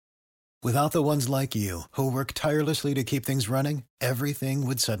Without the ones like you, who work tirelessly to keep things running, everything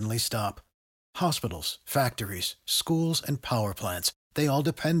would suddenly stop. Hospitals, factories, schools, and power plants, they all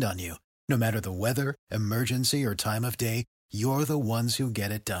depend on you. No matter the weather, emergency, or time of day, you're the ones who get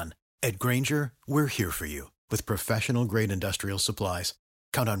it done. At Grainger, we're here for you with professional-grade industrial supplies.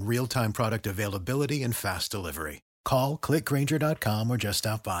 Count on real-time product availability and fast delivery. Call, clickgrainger.com, or just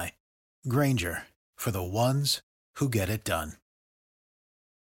stop by. Grainger, for the ones who get it done.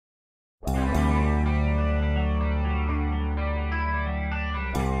 All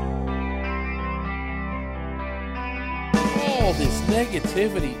this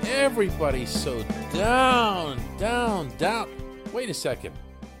negativity, everybody's so down. Wait a second.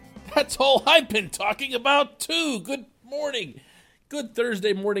 That's all I've been talking about, too. Good morning. Good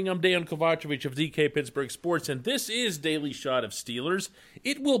Thursday morning. I'm Dan Kovacevic of DK Pittsburgh Sports, and this is Daily Shot of Steelers.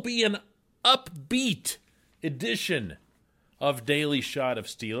 It will be an upbeat edition of Daily Shot of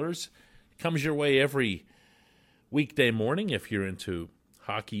Steelers. It comes your way every weekday morning if you're into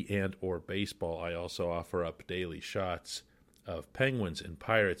hockey and or baseball. I also offer up daily shots of Penguins and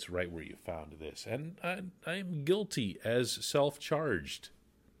Pirates right where you found this. And I'm guilty as self-charged.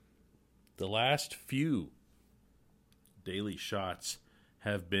 The last few daily shots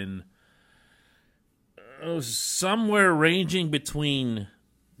have been somewhere ranging between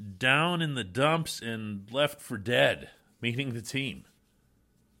down in the dumps and left for dead, meaning the team.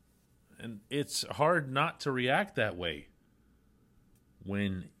 And it's hard not to react that way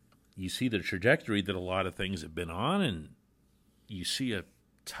when you see the trajectory that a lot of things have been on and you see a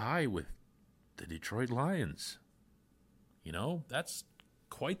tie with the Detroit Lions. You know, that's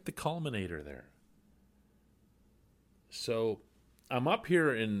quite the culminator there. So I'm up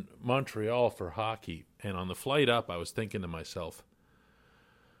here in Montreal for hockey, and on the flight up, I was thinking to myself,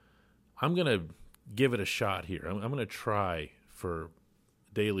 I'm going to give it a shot here. I'm going to try for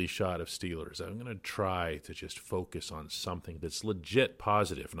Daily Shot of Steelers. I'm going to try to just focus on something that's legit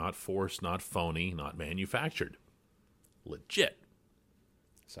positive, not forced, not phony, not manufactured. Legit.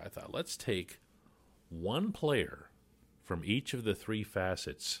 So I thought, let's take one player from each of the three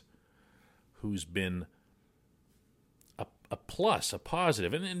facets who's been a plus, a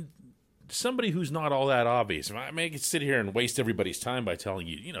positive, and somebody who's not all that obvious. I may sit here and waste everybody's time by telling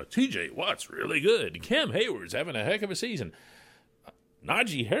you, TJ Watt's really good. Cam Hayward's having a heck of a season.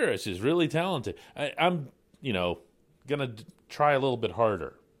 Najee Harris is really talented. I'm going to try a little bit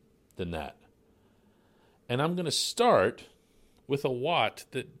harder than that. And I'm going to start with a Watt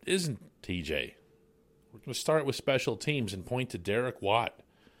that isn't TJ. We're going to start with special teams and point to Derek Watt,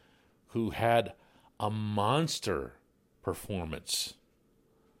 who had a monster performance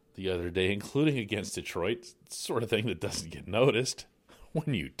the other day, including against Detroit. It's the sort of thing that doesn't get noticed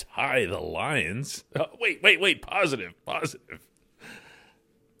when you tie the Lions. Wait, positive.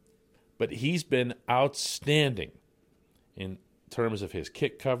 But he's been outstanding in terms of his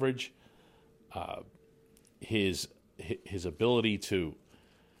kick coverage, his ability to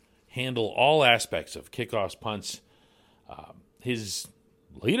handle all aspects of kickoffs, punts, his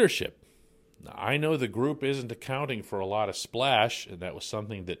leadership. Now, I know the group isn't accounting for a lot of splash, and that was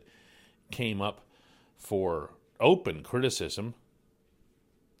something that came up for open criticism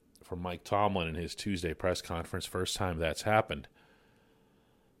from Mike Tomlin in his Tuesday press conference, first time that's happened.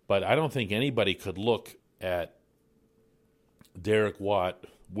 But I don't think anybody could look at Derek Watt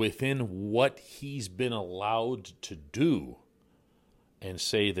within what he's been allowed to do and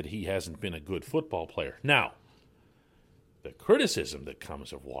say that he hasn't been a good football player. Now, the criticism that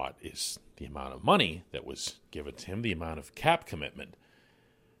comes of Watt is the amount of money that was given to him, the amount of cap commitment,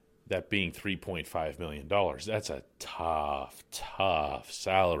 that being $3.5 million. That's a tough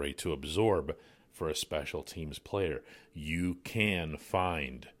salary to absorb for a special teams player. You can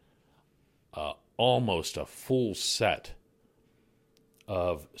find almost a full set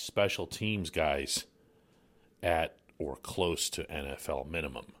of special teams guys at or close to NFL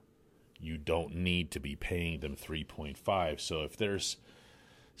minimum. You don't need to be paying them 3.5. So if there's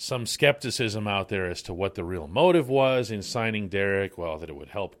some skepticism out there as to what the real motive was in signing Derek, well, that it would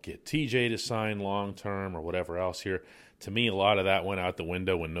help get TJ to sign long-term or whatever else here. To me, a lot of that went out the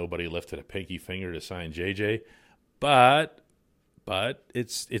window when nobody lifted a pinky finger to sign JJ. But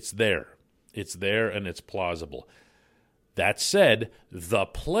it's there. It's there and it's plausible. That said, the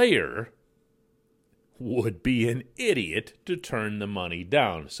player would be an idiot to turn the money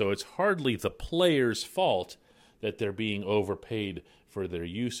down. So it's hardly the player's fault that they're being overpaid for their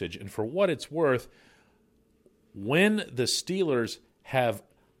usage. And for what it's worth, when the Steelers have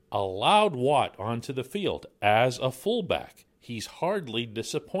allowed Watt onto the field as a fullback, he's hardly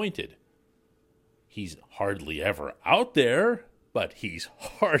disappointed. He's hardly ever out there but he's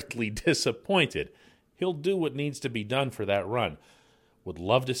hardly disappointed. He'll do what needs to be done for that run. Would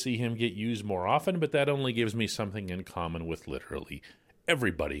love to see him get used more often, but that only gives me something in common with literally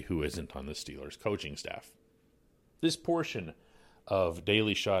everybody who isn't on the Steelers coaching staff. This portion of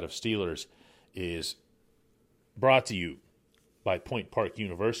Daily Shot of Steelers is brought to you by Point Park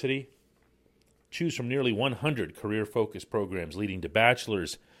University. Choose from nearly 100 career-focused programs leading to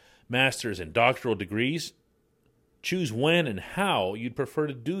bachelor's, master's, and doctoral degrees. Choose when and how you'd prefer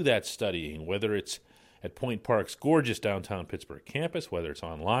to do that studying, whether it's at Point Park's gorgeous downtown Pittsburgh campus, whether it's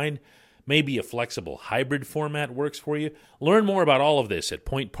online, maybe a flexible hybrid format works for you. Learn more about all of this at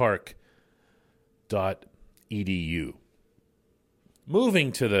pointpark.edu.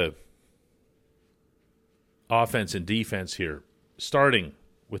 Moving to the offense and defense here, starting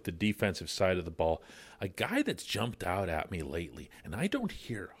with the defensive side of the ball, a guy that's jumped out at me lately, and I don't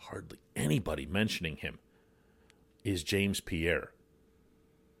hear hardly anybody mentioning him, is James Pierre.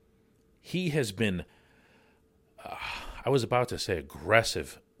 He has been, I was about to say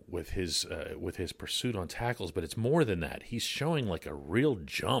aggressive with his pursuit on tackles, but it's more than that. He's showing like a real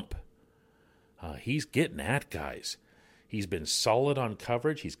jump. He's getting at guys. He's been solid on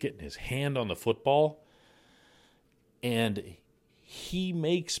coverage. He's getting his hand on the football. And he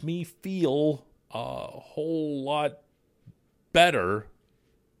makes me feel a whole lot better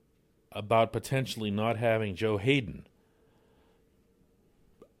about potentially not having Joe Hayden.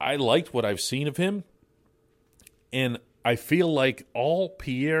 I liked what I've seen of him, and I feel like all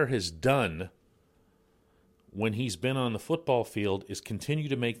Pierre has done when he's been on the football field is continue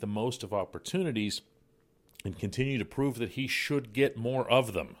to make the most of opportunities and continue to prove that he should get more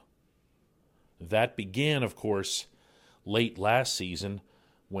of them. That began, of course, late last season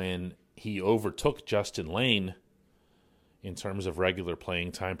when he overtook Justin Lane in terms of regular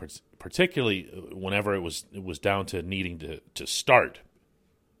playing time, particularly whenever it was down to needing to start.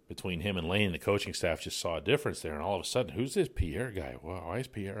 Between him and Lane, the coaching staff just saw a difference there, and all of a sudden, who's this Pierre guy? Wow, why is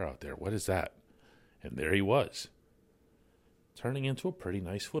Pierre out there? What is that? And there he was, turning into a pretty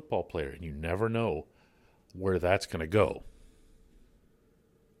nice football player, and you never know where that's going to go.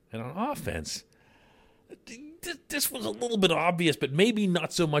 And on offense, this was a little bit obvious, but maybe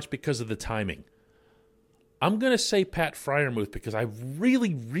not so much because of the timing. I'm going to say Pat Freiermuth because I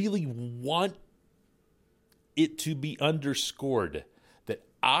really, really want it to be underscored that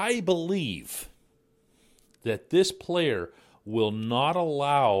I believe that this player will not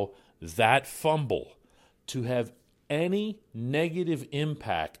allow that fumble to have any negative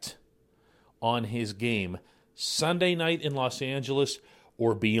impact on his game Sunday night in Los Angeles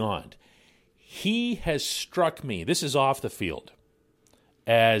or beyond. He has struck me, this is off the field,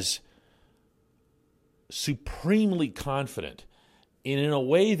 as supremely confident and in a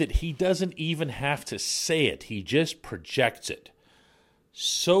way that he doesn't even have to say it. He just projects it.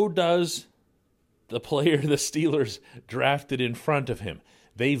 So does the player the Steelers drafted in front of him.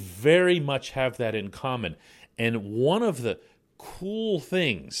 They very much have that in common. And one of the cool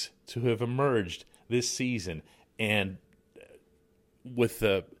things to have emerged this season, and with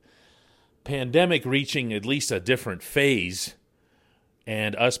the pandemic reaching at least a different phase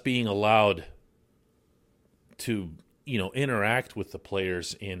and us being allowed to, interact with the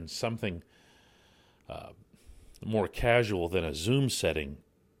players in something more casual than a Zoom setting,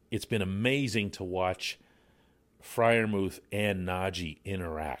 it's been amazing to watch Freiermuth and Najee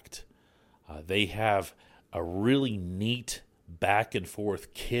interact. They have a really neat back and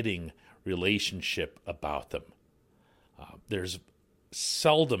forth kidding relationship about them. There's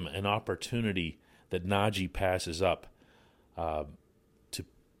seldom an opportunity that Najee passes up to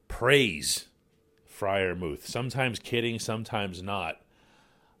praise Freiermuth. Sometimes kidding, sometimes not.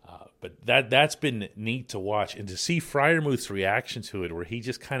 But that's been neat to watch, and to see Freiermuth's reaction to it, where he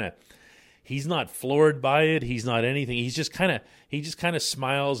just he's not floored by it. He's not anything. He just kind of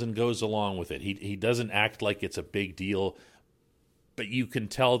smiles and goes along with it. He doesn't act like it's a big deal, but you can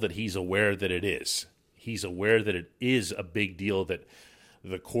tell that he's aware that it is. He's aware that it is a big deal that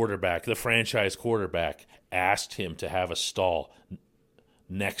the franchise quarterback, asked him to have a stall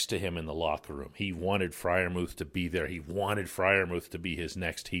next to him in the locker room. He wanted Freiermuth to be there. He wanted Freiermuth to be his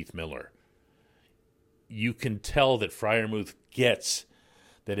next Heath Miller. You can tell that Freiermuth gets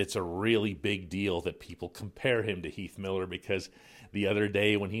that it's a really big deal that people compare him to Heath Miller, because the other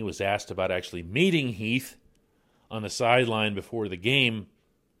day when he was asked about actually meeting Heath on the sideline before the game,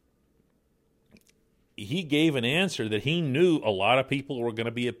 he gave an answer that he knew a lot of people were going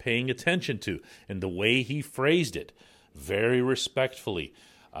to be paying attention to. And the way he phrased it, very respectfully,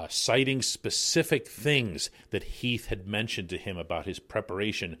 citing specific things that Heath had mentioned to him about his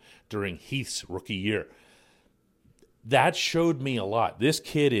preparation during Heath's rookie year. that showed me a lot. This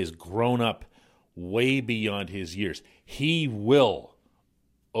kid is grown up way beyond his years. He will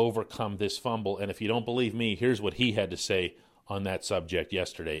overcome this fumble. And if you don't believe me, here's what he had to say on that subject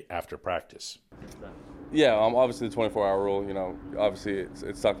yesterday after practice. Yeah, obviously the 24-hour rule, obviously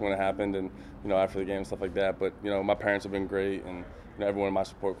it sucked when it happened and, after the game and stuff like that. But, my parents have been great and, everyone in my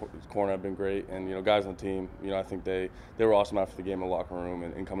support corner have been great. And, guys on the team, I think they were awesome after the game in the locker room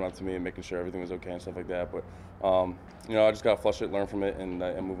and coming up to me and making sure everything was okay and stuff like that. But, I just got to flush it, learn from it, and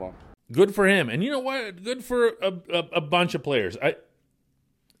move on. Good for him. And you know what? Good for a bunch of players.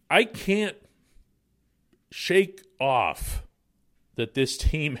 I can't shake off that this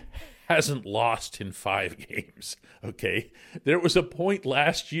team hasn't lost in 5 games, okay? There was a point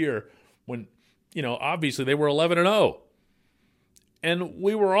last year when, obviously they were 11-0. And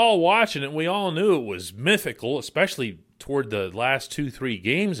we were all watching it, and we all knew it was mythical, especially toward the last 2-3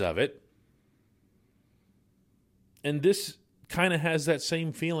 games of it. And this kind of has that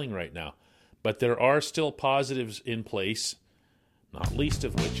same feeling right now. But there are still positives in place, not least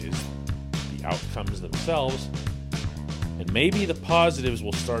of which is the outcomes themselves. And maybe the positives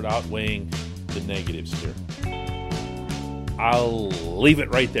will start outweighing the negatives here. I'll leave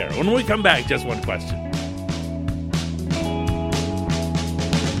it right there. When we come back, just one question.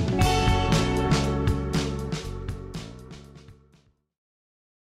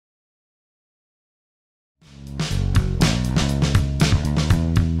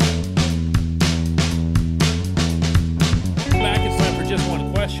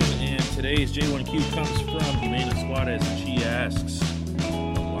 J1Q comes from Jimena Suarez, and she asks,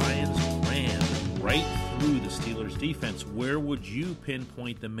 the Lions ran right through the Steelers' defense. Where would you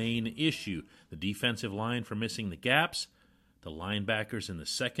pinpoint the main issue? The defensive line for missing the gaps, the linebackers in the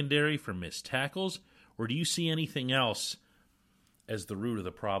secondary for missed tackles, or do you see anything else as the root of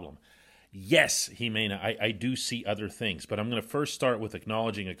the problem? Yes, Jimena, I do see other things, but I'm going to first start with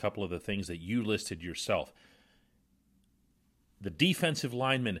acknowledging a couple of the things that you listed yourself. The defensive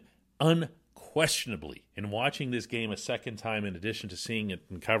linemen, unquestionably, in watching this game a second time, in addition to seeing it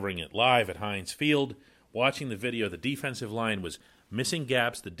and covering it live at Heinz Field, watching the video, the defensive line was missing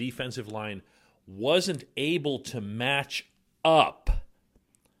gaps. The defensive line wasn't able to match up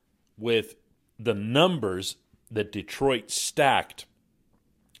with the numbers that Detroit stacked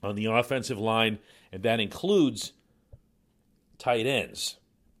on the offensive line, and that includes tight ends.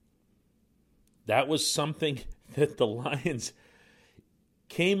 That was something that the Lions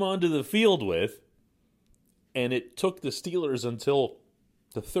came onto the field with, and it took the Steelers until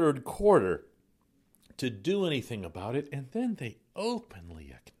the third quarter to do anything about it, and then they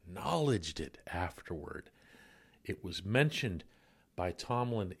openly acknowledged it afterward. It was mentioned by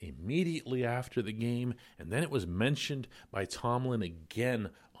Tomlin immediately after the game, and then it was mentioned by Tomlin again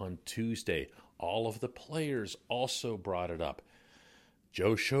on Tuesday. All of the players also brought it up.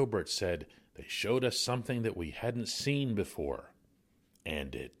 Joe Schobert said, they showed us something that we hadn't seen before.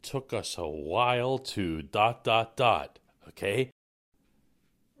 And it took us a while to ... okay?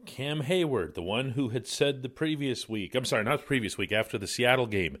 Cam Hayward, the one who had said after the Seattle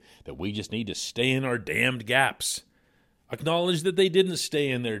game, that we just need to stay in our damned gaps, acknowledged that they didn't stay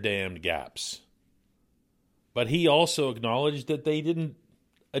in their damned gaps. But he also acknowledged that they didn't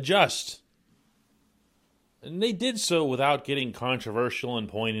adjust. And they did so without getting controversial and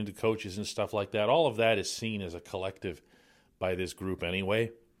pointing to coaches and stuff like that. All of that is seen as a collective by this group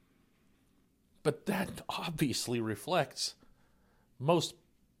anyway. But that obviously reflects most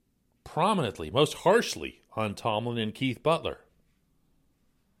prominently, most harshly on Tomlin and Keith Butler.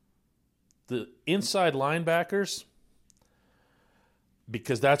 The inside linebackers,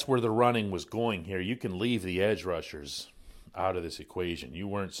 because that's where the running was going here, you can leave the edge rushers out of this equation. You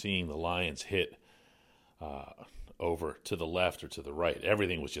weren't seeing the Lions hit over to the left or to the right.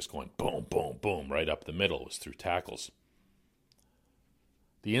 Everything was just going boom, boom, boom, right up the middle. It was through tackles.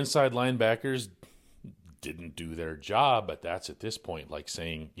 The inside linebackers didn't do their job, but that's at this point like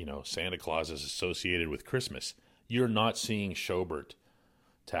saying, Santa Claus is associated with Christmas. You're not seeing Schobert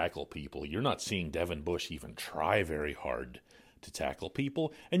tackle people. You're not seeing Devin Bush even try very hard to tackle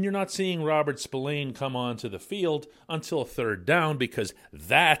people. And you're not seeing Robert Spillane come onto the field until third down, because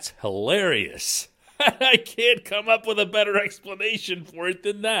that's hilarious. I can't come up with a better explanation for it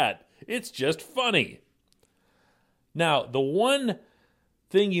than that. It's just funny. Now, the one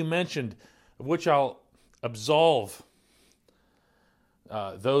thing you mentioned, of which I'll absolve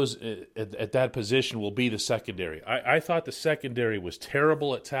those at that position, will be the secondary. I thought the secondary was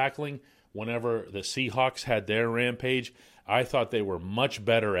terrible at tackling whenever the Seahawks had their rampage. I thought they were much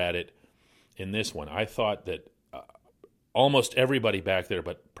better at it in this one. I thought that almost everybody back there,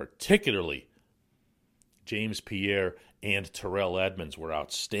 but particularly James Pierre and Terrell Edmonds were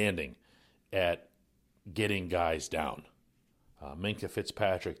outstanding at getting guys down. Minkah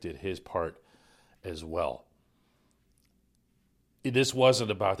Fitzpatrick did his part as well. This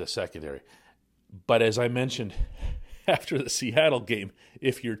wasn't about the secondary. But as I mentioned after the Seattle game,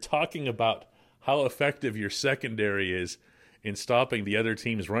 if you're talking about how effective your secondary is in stopping the other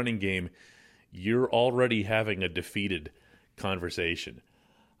team's running game, you're already having a defeated conversation.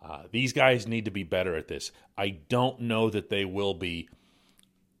 These guys need to be better at this. I don't know that they will be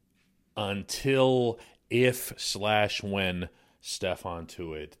until if/when Stephon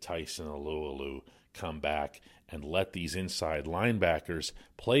Tuitt, Tyson Alualu come back and let these inside linebackers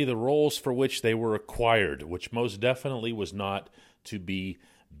play the roles for which they were acquired, which most definitely was not to be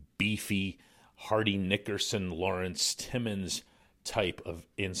beefy, Hardy Nickerson, Lawrence Timmons type of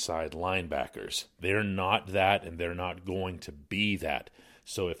inside linebackers. They're not that, and they're not going to be that.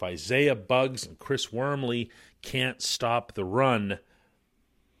 So if Isaiah Buggs and Chris Wormley can't stop the run,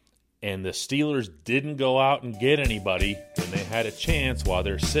 and the Steelers didn't go out and get anybody when they had a chance while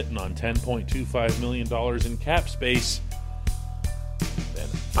they're sitting on $10.25 million in cap space, then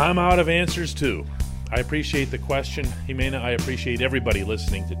I'm out of answers too. I appreciate the question, Jimena. I appreciate everybody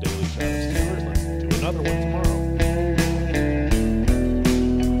listening to Daily Travis Steelers. Let's do another one tomorrow.